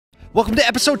Welcome to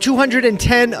episode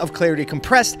 210 of Clarity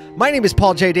Compressed. My name is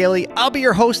Paul J. Daly. I'll be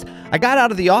your host. I got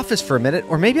out of the office for a minute,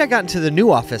 or maybe I got into the new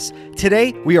office.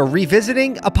 Today, we are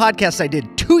revisiting a podcast I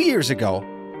did 2 years ago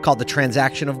called The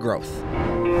Transaction of Growth.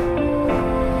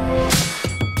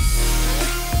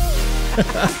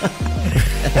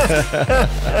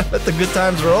 Let the good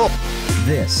times roll.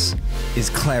 This is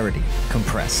Clarity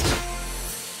Compressed.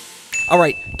 All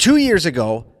right, 2 years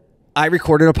ago, I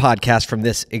recorded a podcast from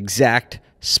this exact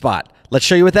spot. Let's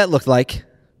show you what that looked like.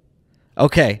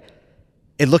 Okay,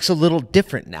 it looks a little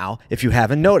different now if you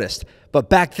haven't noticed. But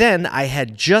back then, I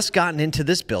had just gotten into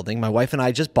this building. My wife and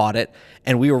I just bought it,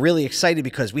 and we were really excited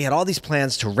because we had all these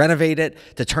plans to renovate it,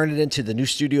 to turn it into the new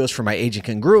studios for my agency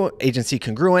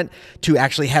Congruent, to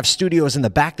actually have studios in the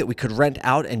back that we could rent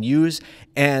out and use.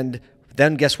 And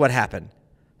then guess what happened?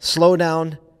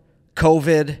 Slowdown,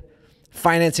 COVID,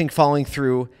 financing falling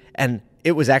through, and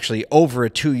it was actually over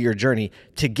a 2-year journey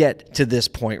to get to this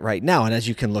point right now. And as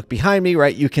you can look behind me,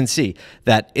 right, you can see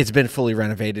that it's been fully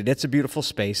renovated. It's a beautiful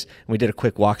space. We did a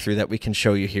quick walkthrough that we can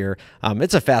show you here.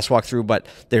 It's a fast walkthrough, but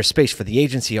there's space for the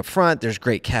agency up front. There's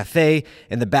great cafe.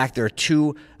 In the back, there are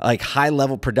two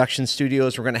high-level production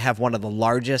studios. We're going to have one of the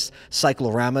largest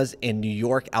cycloramas in New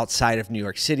York outside of New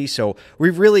York City. So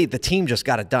the team just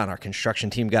got it done. Our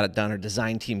construction team got it done. Our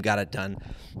design team got it done.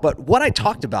 But what I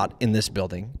talked about in this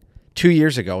building 2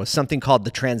 years ago is something called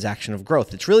the transaction of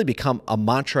growth. It's really become a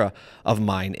mantra of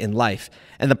mine in life.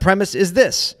 And the premise is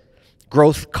this: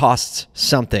 growth costs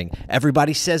something.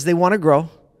 Everybody says they want to grow,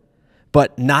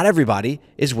 but not everybody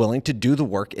is willing to do the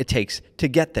work it takes to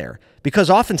get there. Because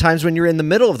oftentimes when you're in the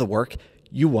middle of the work,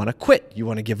 you want to quit. You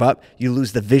want to give up. You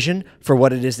lose the vision for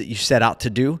what it is that you set out to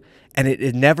do. And it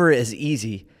is never as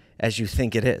easy as you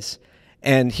think it is.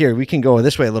 And here, we can go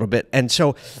this way a little bit. And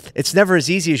so it's never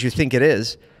as easy as you think it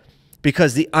is,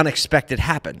 because the unexpected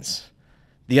happens.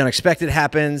 The unexpected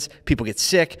happens, people get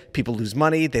sick, people lose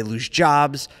money, they lose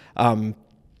jobs,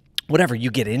 whatever,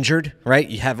 you get injured, right?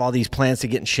 You have all these plans to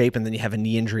get in shape and then you have a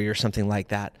knee injury or something like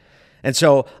that. And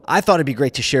so I thought it'd be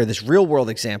great to share this real world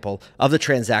example of the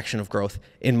transaction of growth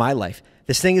in my life.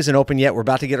 This thing isn't open yet. We're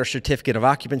about to get our certificate of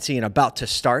occupancy and about to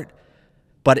start,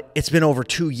 but it's been over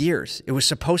 2 years. It was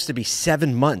supposed to be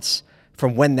 7 months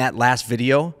from when that last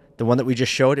video, the one that we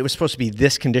just showed, it was supposed to be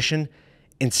this condition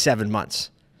in 7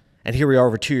 months. And here we are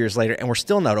over 2 years later, and we're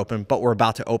still not open, but we're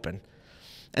about to open.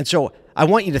 And so I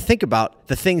want you to think about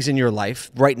the things in your life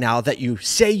right now that you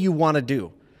say you want to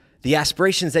do. The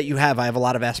aspirations that you have. I have a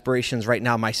lot of aspirations right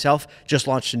now myself. Just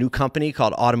launched a new company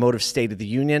called Automotive State of the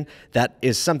Union. That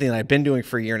is something that I've been doing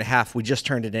for a year and a half. We just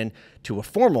turned it into a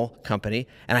formal company,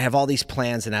 and I have all these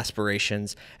plans and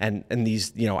aspirations, and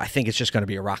these, I think it's just going to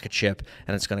be a rocket ship,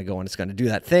 and it's going to go and it's going to do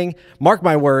that thing. Mark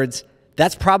my words,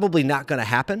 that's probably not going to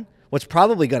happen. What's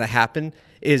probably going to happen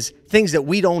is things that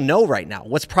we don't know right now.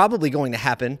 What's probably going to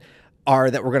happen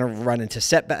are that we're going to run into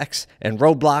setbacks and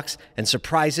roadblocks and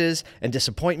surprises and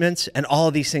disappointments, and all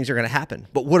of these things are going to happen.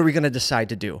 But what are we going to decide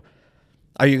to do?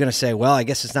 Are you going to say, well, I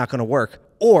guess it's not going to work?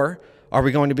 Or are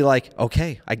we going to be like,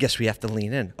 okay, I guess we have to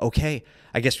lean in. Okay,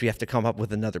 I guess we have to come up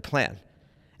with another plan.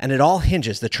 And it all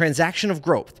hinges, the transaction of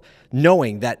growth,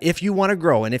 knowing that if you want to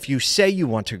grow and if you say you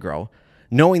want to grow,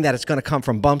 knowing that it's going to come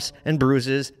from bumps and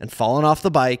bruises and falling off the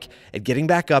bike and getting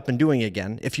back up and doing it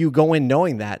again. If you go in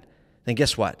knowing that, then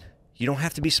guess what? You don't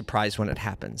have to be surprised when it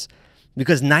happens,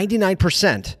 because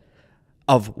 99%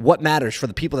 of what matters for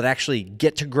the people that actually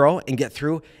get to grow and get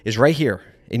through is right here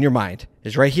in your mind,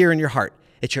 is right here in your heart.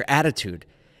 It's your attitude.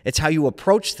 It's how you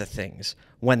approach the things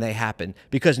when they happen,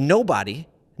 because nobody,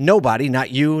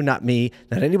 not you, not me,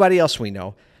 not anybody else we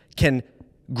know, can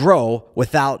grow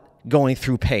without going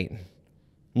through pain.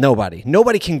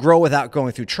 Nobody can grow without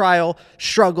going through trial,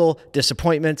 struggle,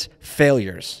 disappointments,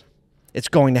 failures. It's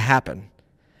going to happen.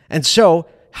 And so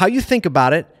how you think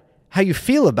about it, how you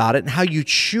feel about it, and how you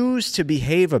choose to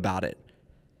behave about it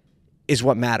is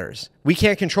what matters. We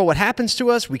can't control what happens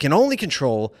to us. We can only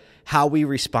control how we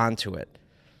respond to it.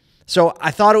 So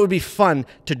I thought it would be fun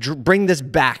to bring this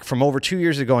back from over 2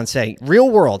 years ago and say, real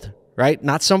world, right?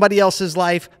 Not somebody else's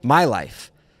life, my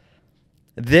life.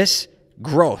 This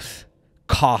growth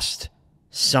cost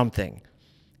something.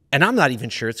 And I'm not even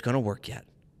sure it's going to work yet,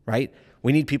 right?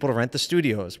 We need people to rent the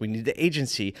studios. We need the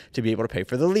agency to be able to pay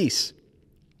for the lease.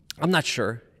 I'm not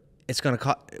sure what's going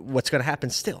to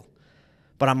happen still,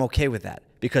 but I'm okay with that,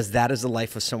 because that is the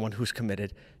life of someone who's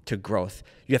committed to growth.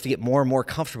 You have to get more and more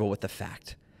comfortable with the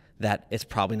fact that it's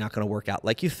probably not going to work out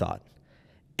like you thought.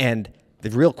 And the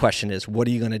real question is, what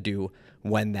are you going to do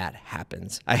when that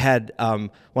happens? I had one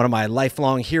of my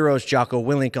lifelong heroes, Jocko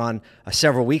Willink, on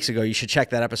several weeks ago. You should check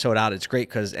that episode out. It's great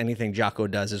because anything Jocko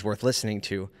does is worth listening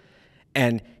to.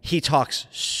 And he talks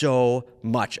so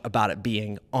much about it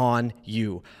being on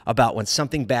you, about when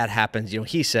something bad happens.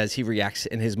 He says, he reacts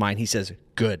in his mind. He says,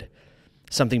 good.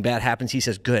 Something bad happens. He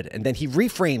says, good. And then he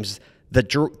reframes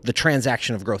the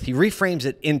transaction of growth. He reframes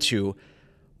it into,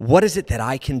 what is it that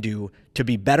I can do to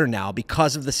be better now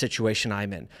because of the situation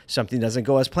I'm in? Something doesn't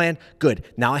go as planned. Good.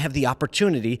 Now I have the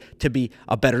opportunity to be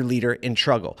a better leader in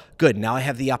struggle. Good. Now I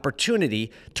have the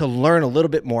opportunity to learn a little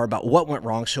bit more about what went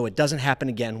wrong so it doesn't happen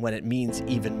again when it means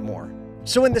even more.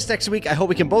 So in this next week, I hope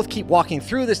we can both keep walking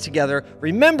through this together,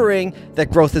 remembering that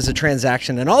growth is a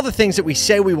transaction and all the things that we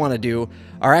say we want to do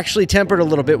are actually tempered a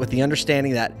little bit with the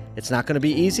understanding that it's not going to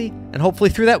be easy. And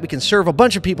hopefully through that, we can serve a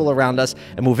bunch of people around us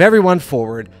and move everyone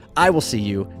forward. I will see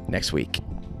you next week.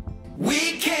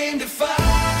 We came to fight.